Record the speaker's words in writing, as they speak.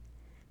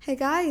Hey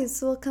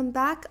guys, welcome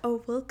back or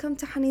welcome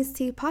to Honey's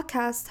Tea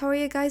podcast. How are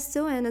you guys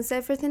doing? Is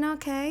everything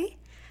okay?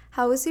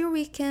 How was your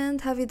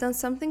weekend? Have you done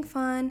something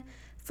fun?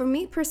 For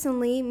me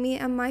personally, me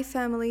and my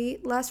family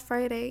last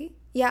Friday,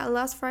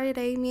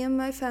 me and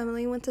my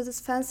family went to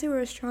this fancy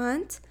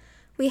restaurant.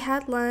 We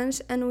had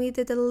lunch and we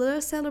did a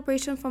little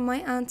celebration for my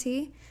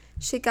auntie.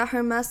 She got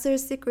her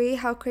master's degree.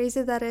 How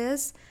crazy that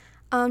is.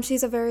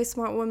 She's a very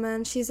smart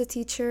woman. She's a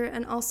teacher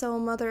and also a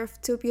mother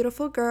of two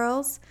beautiful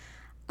girls.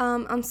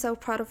 I'm so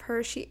proud of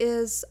her. She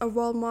is a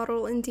role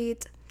model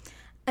indeed.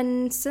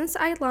 And since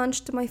I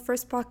launched my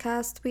first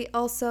podcast, we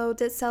also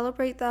did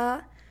celebrate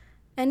that.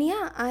 And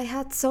yeah, I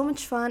had so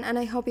much fun and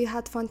I hope you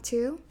had fun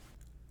too.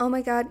 Oh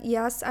my god,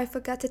 yes, I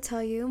forgot to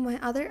tell you. My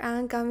other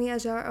aunt got me a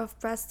jar of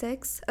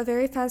breadsticks, a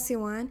very fancy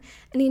one.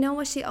 And you know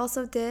what she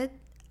also did?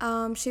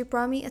 She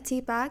brought me a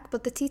tea bag,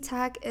 but the tea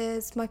tag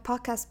is my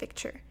podcast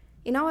picture.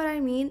 You know what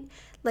I mean?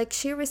 Like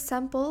she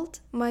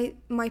resembled my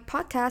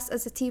podcast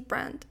as a tea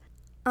brand.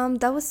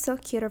 That was so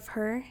cute of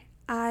her.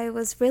 I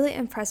was really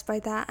impressed by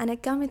that, and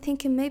it got me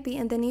thinking maybe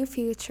in the near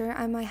future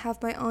I might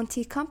have my own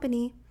tea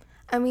company.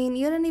 I mean,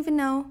 you don't even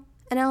know,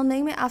 and I'll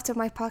name it after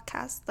my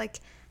podcast, like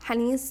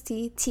Honey's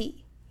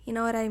Tea. You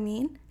know what I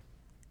mean?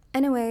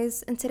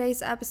 Anyways, in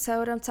today's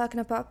episode, I'm talking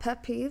about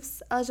pet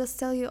peeves. I'll just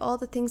tell you all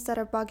the things that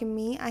are bugging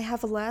me. I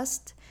have a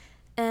list,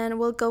 and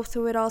we'll go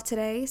through it all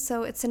today,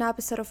 so it's an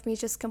episode of me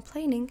just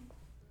complaining.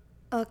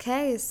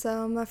 Okay,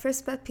 so my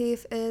first pet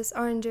peeve is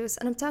orange juice,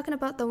 and I'm talking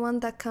about the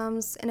one that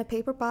comes in a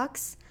paper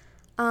box.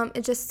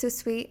 It's just too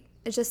sweet.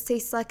 It just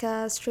tastes like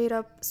a straight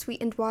up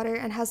sweetened water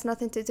and has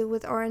nothing to do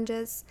with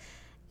oranges.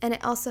 And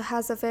it also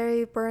has a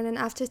very burning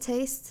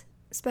aftertaste,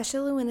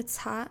 especially when it's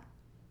hot.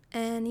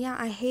 And yeah,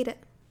 I hate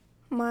it.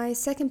 My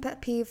second pet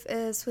peeve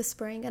is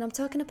whispering, and I'm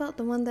talking about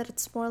the one that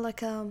it's more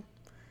like a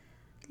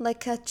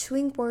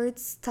chewing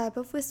words type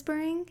of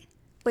whispering.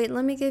 Wait,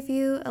 let me give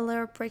you a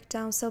little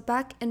breakdown. So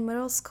back in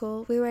middle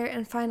school, we were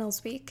in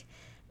finals week.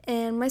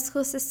 And my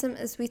school system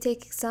is we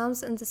take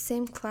exams in the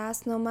same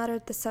class no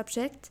matter the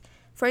subject.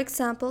 For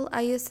example,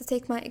 I used to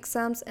take my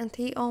exams in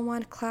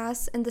 301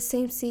 class in the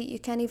same seat. You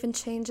can't even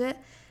change it.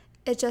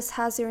 It just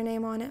has your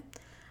name on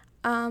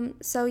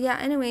it. So yeah,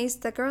 anyways,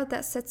 the girl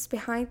that sits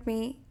behind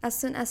me, as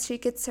soon as she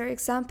gets her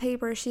exam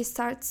paper, she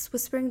starts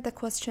whispering the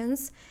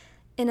questions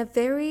in a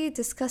very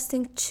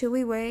disgusting,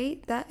 chewy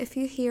way that if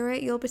you hear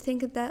it, you'll be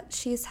thinking that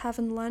she's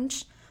having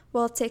lunch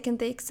while taking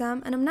the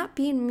exam. And I'm not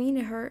being mean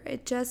to her.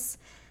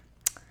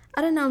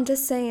 I don't know, I'm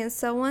just saying.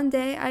 So one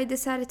day I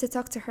decided to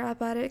talk to her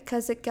about it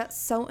because it got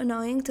so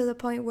annoying to the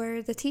point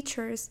where the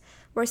teachers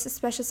were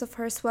suspicious of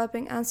her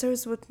swapping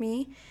answers with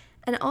me.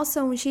 And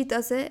also when she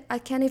does it, I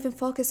can't even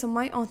focus on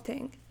my own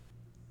thing.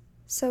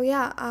 So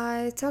yeah,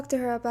 I talked to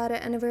her about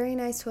it in a very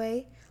nice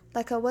way.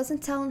 Like I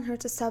wasn't telling her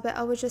to stop it,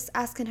 I was just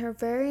asking her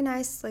very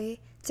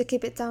nicely to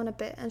keep it down a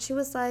bit. And she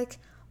was like,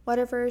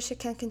 whatever, she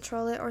can't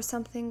control it or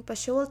something, but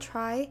she will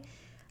try.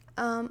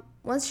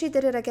 Once she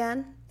did it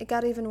again, it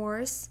got even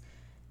worse.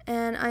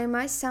 And I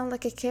might sound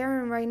like a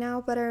Karen right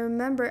now, but I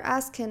remember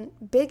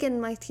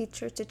begging my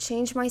teacher to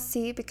change my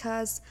seat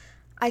because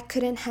I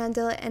couldn't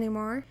handle it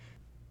anymore.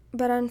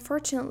 But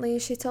unfortunately,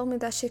 she told me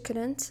that she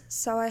couldn't,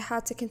 so I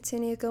had to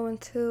continue going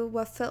through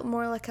what felt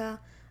more like a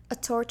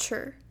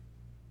torture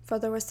for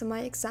the rest of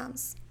my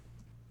exams.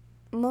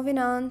 Moving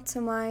on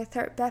to my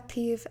third pet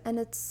peeve, and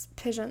it's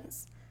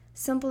pigeons.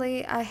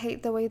 Simply, I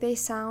hate the way they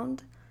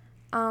sound.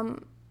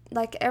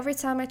 Like every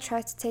time I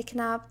try to take a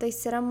nap, they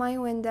sit on my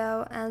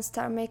window and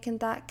start making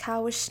that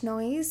cowish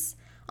noise.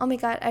 Oh my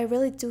god, I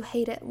really do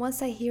hate it.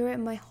 Once I hear it,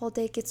 my whole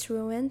day gets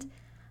ruined.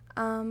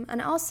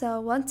 And also,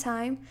 one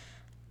time,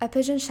 a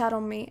pigeon shat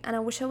on me, and I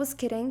wish I was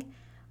kidding,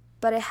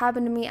 but it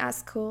happened to me at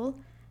school.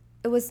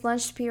 It was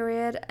lunch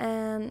period,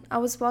 and I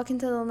was walking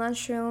to the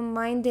lunchroom,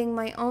 minding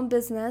my own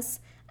business,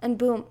 and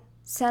boom,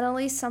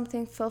 suddenly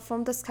something fell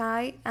from the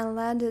sky and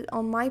landed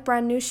on my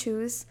brand new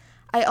shoes.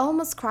 I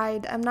almost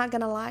cried, I'm not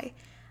gonna lie.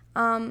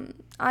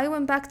 I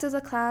went back to the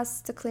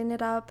class to clean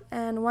it up,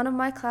 and one of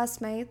my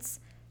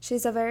classmates,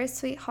 she's a very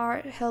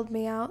sweetheart, helped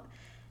me out.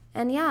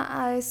 And yeah,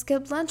 I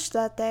skipped lunch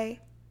that day.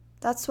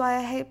 That's why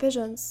I hate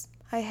pigeons.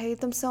 I hate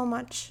them so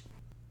much.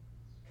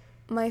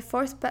 My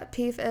fourth pet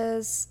peeve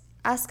is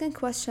asking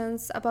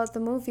questions about the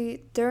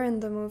movie during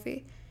the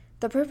movie.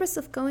 The purpose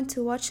of going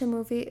to watch a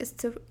movie is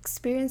to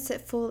experience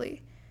it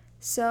fully.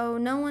 So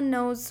no one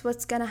knows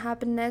what's gonna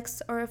happen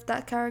next or if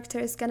that character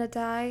is gonna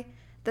die.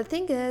 The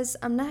thing is,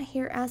 I'm not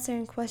here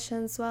answering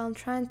questions while I'm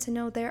trying to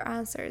know their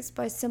answers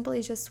by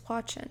simply just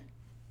watching.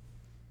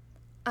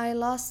 I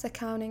lost the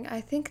counting. I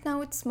think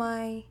now it's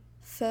my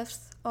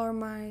fifth or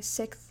my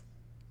sixth.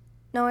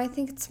 No, I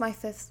think it's my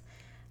fifth.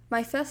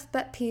 My fifth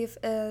pet peeve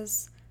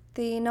is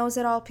the knows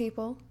it all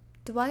people.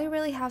 Do I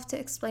really have to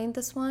explain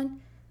this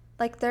one?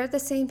 Like they're the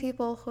same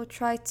people who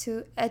try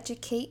to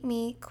educate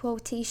me,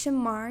 quotation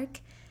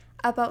mark,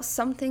 about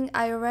something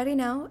I already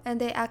know and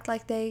they act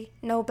like they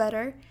know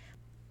better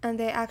and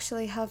they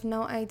actually have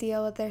no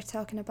idea what they're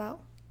talking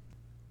about.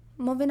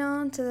 Moving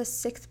on to the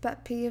sixth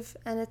pet peeve,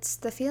 and it's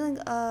the feeling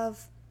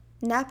of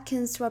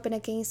napkins rubbing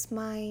against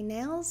my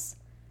nails.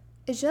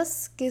 It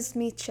just gives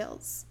me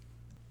chills.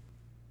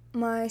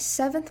 My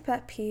seventh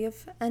pet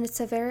peeve, and it's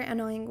a very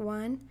annoying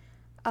one,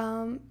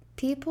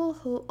 people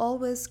who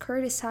always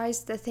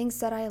criticize the things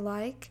that I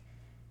like.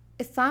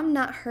 If I'm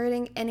not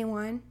hurting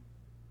anyone,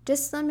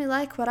 just let me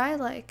like what I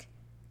like.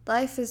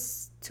 Life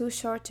is too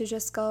short to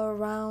just go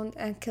around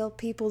and kill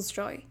people's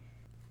joy.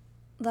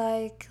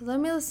 Like, let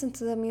me listen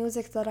to the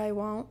music that I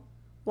want,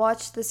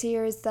 watch the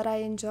series that I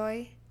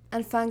enjoy,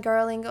 and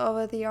fangirling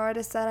over the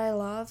artists that I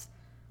love.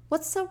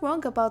 What's so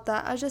wrong about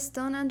that? I just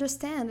don't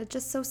understand. It's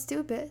just so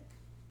stupid.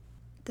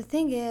 The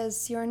thing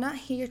is, you're not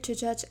here to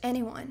judge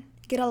anyone.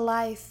 Get a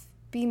life.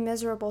 Be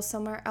miserable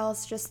somewhere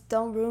else. Just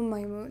don't ruin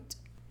my mood.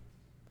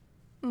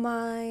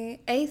 My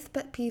eighth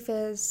pet peeve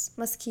is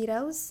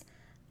mosquitoes.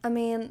 I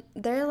mean,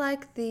 they're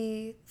like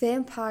the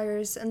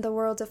vampires in the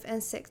world of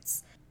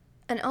insects.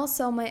 And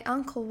also, my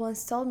uncle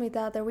once told me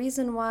that the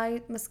reason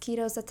why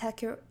mosquitoes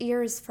attack your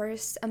ears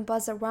first and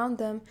buzz around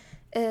them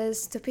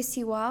is to piss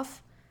you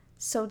off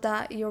so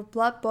that your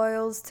blood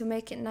boils to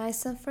make it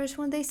nice and fresh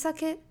when they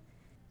suck it.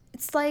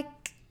 It's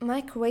like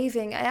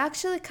microwaving. I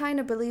actually kind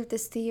of believe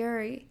this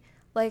theory.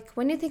 Like,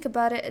 when you think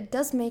about it, it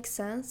does make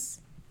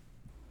sense.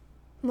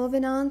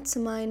 Moving on to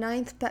my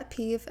ninth pet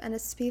peeve, and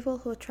it's people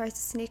who try to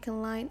sneak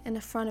in line in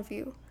front of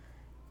you.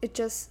 It's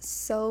just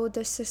so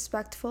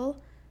disrespectful,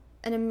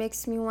 and it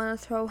makes me want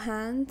to throw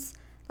hands.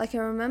 Like, I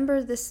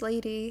remember this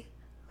lady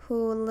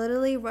who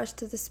literally rushed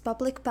to this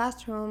public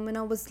bathroom, and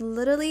I was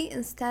literally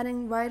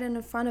standing right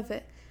in front of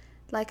it.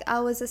 Like, I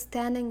was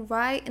standing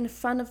right in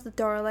front of the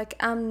door, like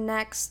I'm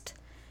next.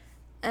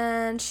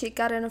 And she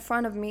got in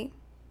front of me.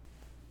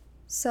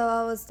 So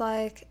I was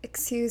like,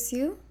 "Excuse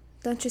you?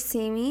 Don't you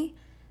see me?"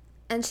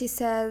 And she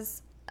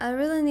says, "I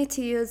really need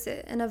to use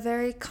it," in a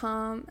very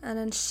calm and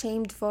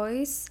ashamed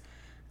voice.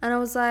 And I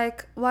was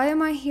like, "Why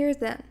am I here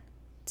then?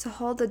 To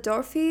hold the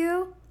door for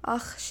you?"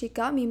 Ugh, she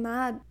got me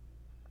mad.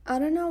 I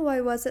don't know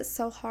why was it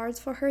so hard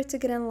for her to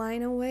get in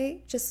line and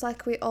wait, just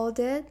like we all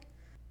did.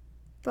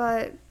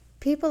 But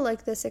people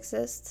like this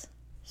exist.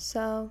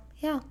 So,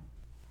 yeah.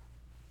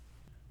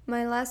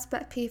 My last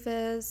pet peeve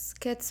is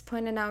kids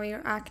pointing out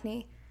your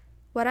acne.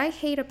 What I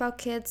hate about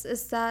kids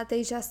is that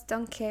they just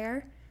don't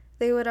care.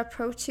 They would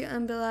approach you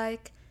and be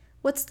like,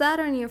 "What's that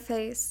on your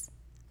face?"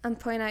 and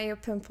point at your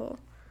pimple.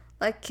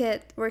 Like,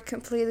 kid, we're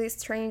completely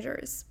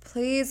strangers.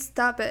 Please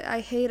stop it. I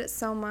hate it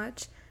so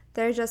much.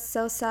 They're just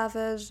so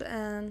savage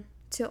and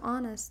too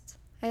honest.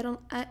 I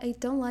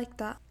don't like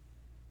that.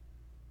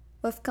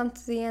 We've come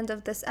to the end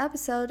of this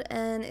episode,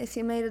 and if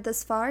you made it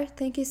this far,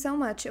 thank you so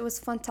much. It was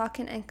fun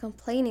talking and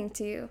complaining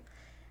to you.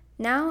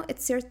 Now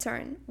it's your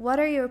turn. What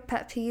are your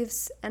pet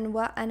peeves and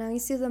what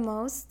annoys you the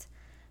most?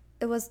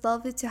 It was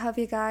lovely to have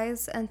you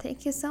guys, and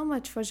thank you so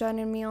much for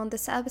joining me on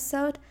this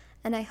episode,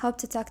 and I hope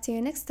to talk to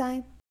you next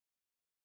time.